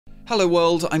Hello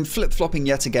world, I'm flip-flopping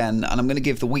yet again, and I'm going to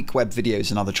give the weak web videos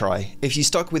another try. If you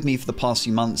stuck with me for the past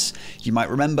few months, you might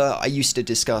remember I used to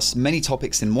discuss many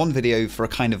topics in one video for a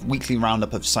kind of weekly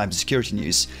roundup of cybersecurity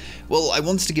news. Well, I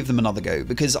wanted to give them another go,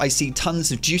 because I see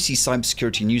tons of juicy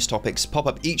cybersecurity news topics pop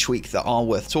up each week that are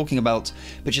worth talking about,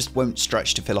 but just won't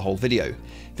stretch to fill a whole video.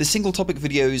 The single topic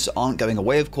videos aren't going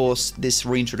away, of course. This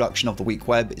reintroduction of the weak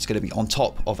web is going to be on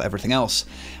top of everything else.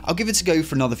 I'll give it a go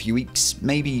for another few weeks,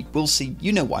 maybe, we'll see,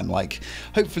 you know what I'm like.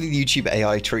 Hopefully the YouTube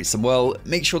AI treats them well.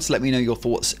 Make sure to let me know your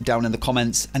thoughts down in the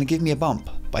comments and give me a bump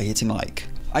by hitting like.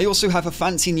 I also have a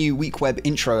fancy new weak web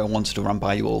intro I wanted to run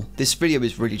by you all. This video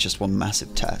is really just one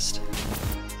massive test.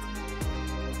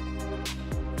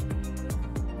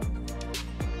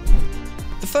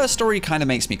 The first story kind of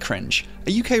makes me cringe.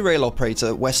 A UK rail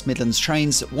operator, West Midlands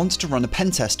Trains, wanted to run a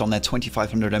pen test on their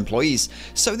 2,500 employees,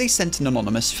 so they sent an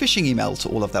anonymous phishing email to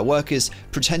all of their workers,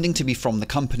 pretending to be from the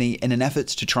company in an effort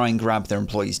to try and grab their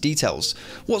employees' details.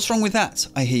 What's wrong with that,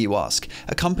 I hear you ask?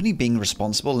 A company being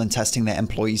responsible and testing their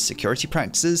employees' security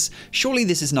practices? Surely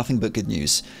this is nothing but good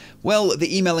news. Well,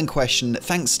 the email in question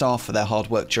thanked staff for their hard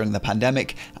work during the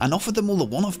pandemic and offered them all a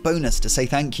one-off bonus to say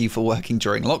thank you for working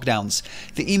during lockdowns.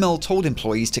 The email told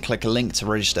employees to click a link to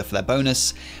register for their bonus.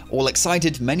 All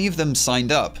excited, many of them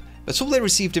signed up, but all they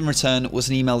received in return was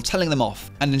an email telling them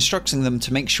off and instructing them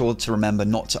to make sure to remember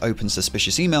not to open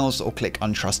suspicious emails or click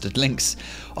untrusted links.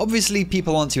 Obviously,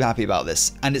 people aren't too happy about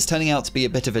this, and it's turning out to be a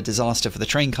bit of a disaster for the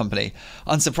train company.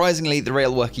 Unsurprisingly, the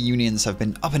rail worker unions have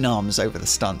been up in arms over the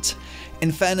stunt.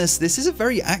 In fairness, this is a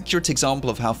very accurate example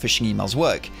of how phishing emails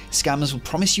work. Scammers will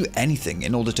promise you anything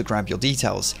in order to grab your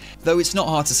details. Though it's not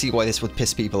hard to see why this would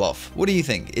piss people off. What do you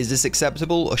think? Is this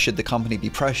acceptable, or should the company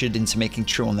be pressured into making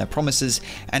true on their promises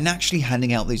and actually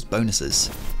handing out those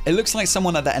bonuses? It looks like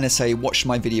someone at the NSA watched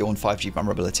my video on 5G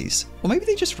vulnerabilities. Or maybe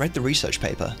they just read the research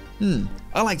paper.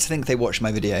 I like to think they watched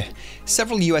my video.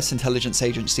 Several US intelligence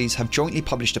agencies have jointly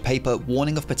published a paper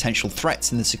warning of potential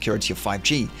threats in the security of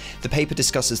 5G. The paper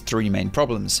discusses three main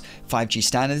problems: 5G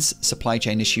standards, supply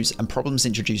chain issues, and problems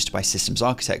introduced by systems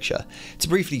architecture. To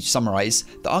briefly summarize,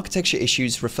 the architecture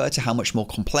issues refer to how much more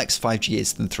complex 5G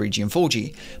is than 3G and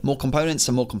 4G. More components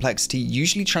and more complexity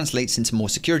usually translates into more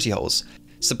security holes.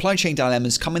 Supply chain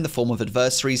dilemmas come in the form of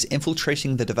adversaries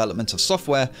infiltrating the development of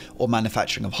software or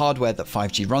manufacturing of hardware that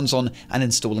 5G runs on and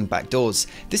installing backdoors.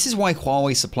 This is why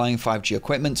Huawei supplying 5G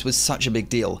equipment was such a big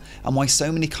deal, and why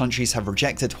so many countries have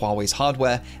rejected Huawei's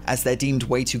hardware as they're deemed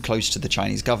way too close to the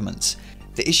Chinese government.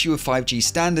 The issue of 5G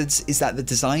standards is that the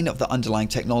design of the underlying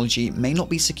technology may not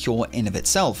be secure in of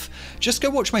itself. Just go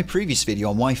watch my previous video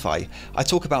on Wi-Fi. I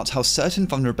talk about how certain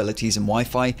vulnerabilities in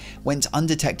Wi-Fi went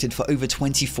undetected for over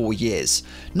 24 years.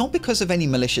 Not because of any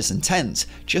malicious intent,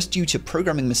 just due to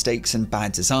programming mistakes and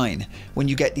bad design. When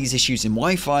you get these issues in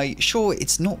Wi-Fi, sure,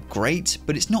 it's not great,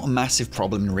 but it's not a massive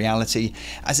problem in reality,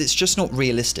 as it's just not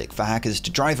realistic for hackers to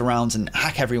drive around and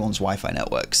hack everyone's Wi-Fi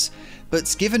networks.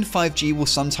 But given 5G will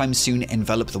sometime soon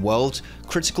envelop the world,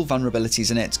 critical vulnerabilities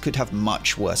in it could have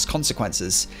much worse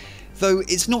consequences. Though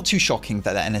it's not too shocking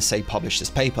that the NSA published this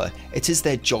paper. It is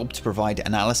their job to provide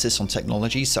analysis on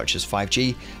technologies such as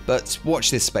 5G, but watch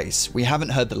this space, we haven't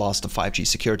heard the last of 5G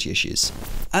security issues.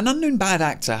 An unknown bad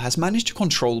actor has managed to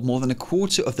control more than a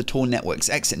quarter of the Tor network's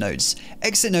exit nodes.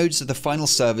 Exit nodes are the final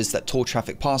servers that Tor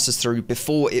traffic passes through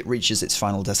before it reaches its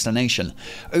final destination.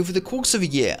 Over the course of a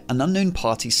year, an unknown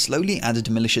party slowly added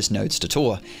malicious nodes to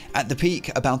Tor. At the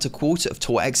peak, about a quarter of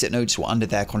Tor exit nodes were under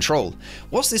their control.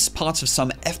 Was this part of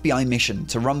some FBI mission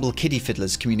to rumble kiddie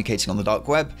fiddlers communicating on the dark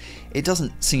web? It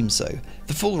doesn't seem so.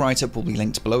 The full write-up will be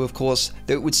linked below, of course,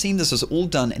 though it would seem this was all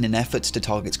done in an effort to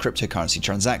target cryptocurrency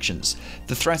transactions.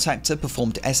 The threat actor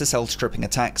performed SSL stripping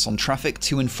attacks on traffic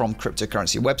to and from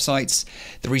cryptocurrency websites.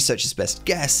 The researcher's best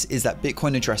guess is that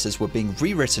Bitcoin addresses were being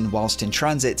rewritten whilst in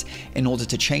transit in order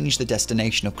to change the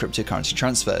destination of cryptocurrency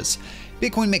transfers.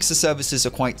 Bitcoin mixer services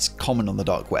are quite common on the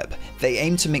dark web. They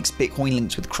aim to mix Bitcoin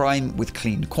linked with crime with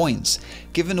clean coins.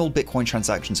 Given all Bitcoin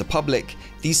transactions are public,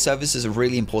 these services are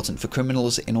really important for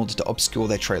criminals in order to obscure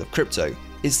their trail of crypto.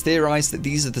 It's theorized that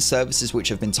these are the services which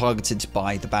have been targeted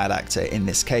by the bad actor in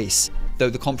this case,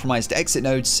 though the compromised exit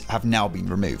nodes have now been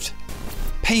removed.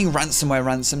 Paying ransomware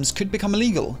ransoms could become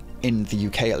illegal. In the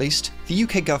UK at least. The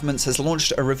UK government has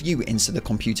launched a review into the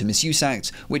Computer Misuse Act,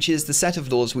 which is the set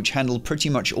of laws which handle pretty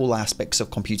much all aspects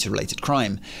of computer-related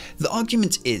crime. The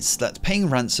argument is that paying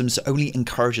ransoms only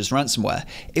encourages ransomware.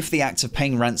 If the act of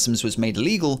paying ransoms was made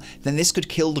illegal, then this could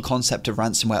kill the concept of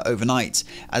ransomware overnight,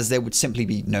 as there would simply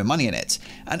be no money in it.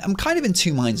 And I'm kind of in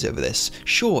two minds over this.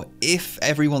 Sure, if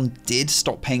everyone did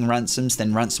stop paying ransoms,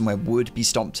 then ransomware would be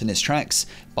stopped in its tracks,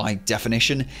 by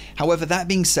definition. However, that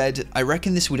being said, I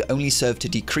reckon this would only serve to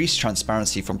decrease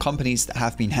transparency from companies that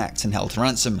have been hacked and held to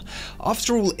ransom.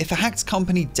 After all, if a hacked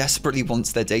company desperately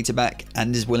wants their data back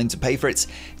and is willing to pay for it,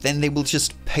 then they will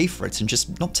just pay for it and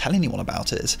just not tell anyone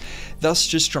about it, thus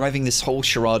just driving this whole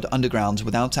charade underground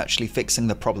without actually fixing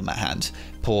the problem at hand: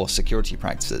 poor security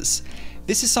practices.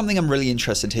 This is something I'm really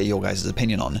interested to hear your guys'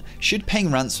 opinion on. Should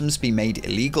paying ransoms be made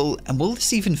illegal, and will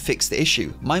this even fix the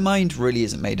issue? My mind really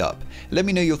isn't made up. Let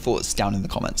me know your thoughts down in the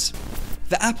comments.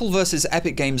 The Apple vs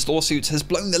Epic Games lawsuit has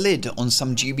blown the lid on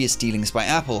some dubious dealings by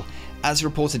Apple. As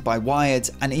reported by Wired,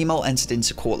 an email entered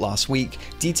into court last week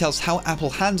details how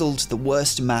Apple handled the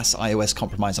worst mass iOS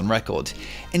compromise on record.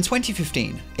 In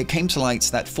 2015, it came to light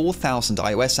that 4,000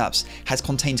 iOS apps had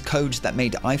contained code that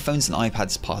made iPhones and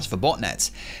iPads part of a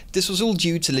botnet. This was all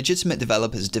due to legitimate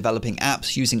developers developing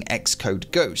apps using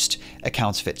Xcode Ghost, a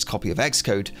counterfeit copy of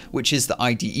Xcode, which is the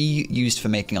IDE used for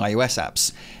making iOS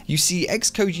apps. You see,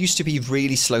 Xcode used to be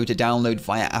really slow to download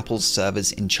via Apple's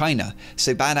servers in China,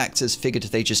 so bad actors figured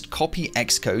they just copy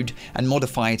Xcode and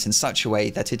modify it in such a way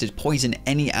that it'd poison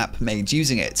any app made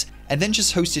using it, and then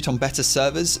just host it on better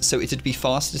servers so it'd be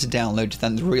faster to download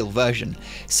than the real version.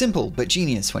 Simple, but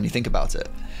genius when you think about it.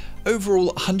 Overall,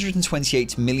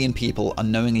 128 million people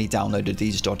unknowingly downloaded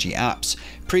these dodgy apps.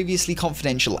 Previously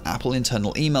confidential Apple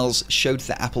internal emails showed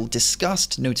that Apple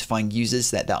discussed notifying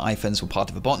users that their iPhones were part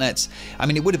of a botnet. I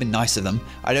mean, it would have been nice of them,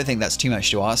 I don't think that's too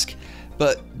much to ask,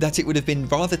 but that it would have been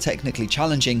rather technically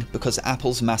challenging because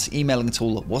Apple's mass emailing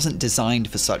tool wasn't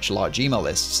designed for such large email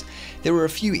lists. There were a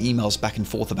few emails back and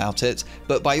forth about it,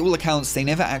 but by all accounts they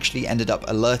never actually ended up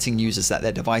alerting users that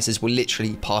their devices were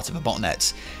literally part of a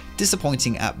botnet.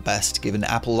 Disappointing at best, given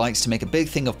Apple likes to make a big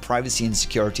thing of privacy and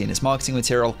security in its marketing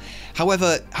material.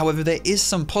 However, there is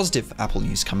some positive Apple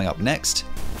news coming up next.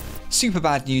 Super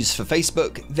bad news for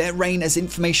Facebook. Their reign as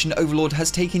information overlord has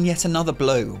taken yet another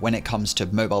blow when it comes to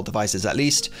mobile devices at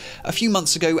least. A few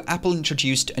months ago, Apple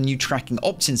introduced a new tracking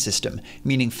opt-in system,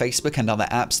 meaning Facebook and other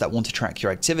apps that want to track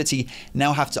your activity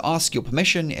now have to ask your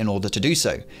permission in order to do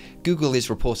so. Google is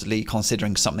reportedly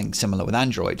considering something similar with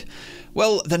Android.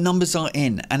 Well, the numbers are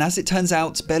in, and as it turns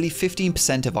out, barely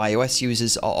 15% of iOS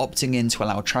users are opting in to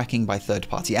allow tracking by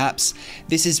third-party apps.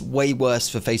 This is way worse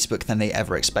for Facebook than they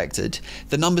ever expected.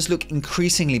 The numbers look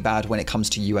increasingly bad when it comes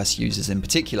to US users in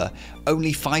particular.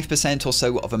 Only 5% or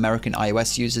so of American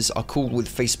iOS users are cool with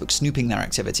Facebook snooping their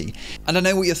activity. And I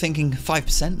know what you're thinking,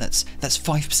 5%? That's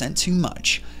 5% too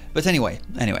much. But anyway,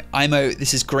 IMO,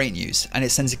 this is great news, and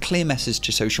it sends a clear message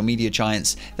to social media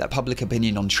giants that public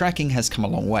opinion on tracking has come a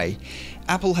long way.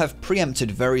 Apple have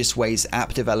preempted various ways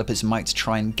app developers might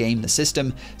try and game the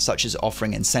system, such as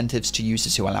offering incentives to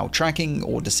users who allow tracking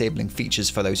or disabling features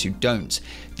for those who don't.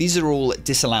 These are all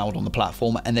disallowed on the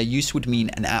platform, and their use would mean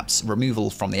an app's removal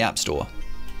from the App Store.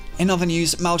 In other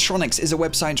news, Maltronics is a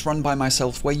website run by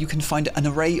myself where you can find an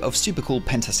array of super cool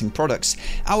pen testing products.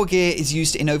 Our gear is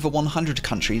used in over 100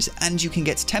 countries, and you can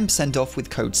get 10% off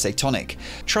with code SATANIC.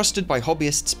 Trusted by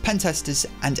hobbyists, pen testers,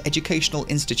 and educational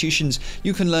institutions,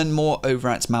 you can learn more over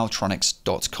at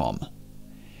maltronics.com.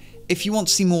 If you want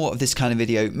to see more of this kind of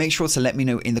video, make sure to let me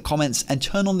know in the comments and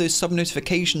turn on those sub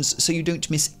notifications so you don't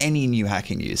miss any new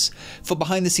hacking news. For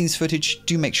behind the scenes footage,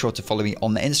 do make sure to follow me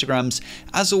on the Instagrams.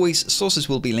 As always, sources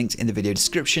will be linked in the video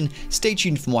description. Stay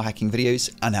tuned for more hacking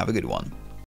videos and have a good one.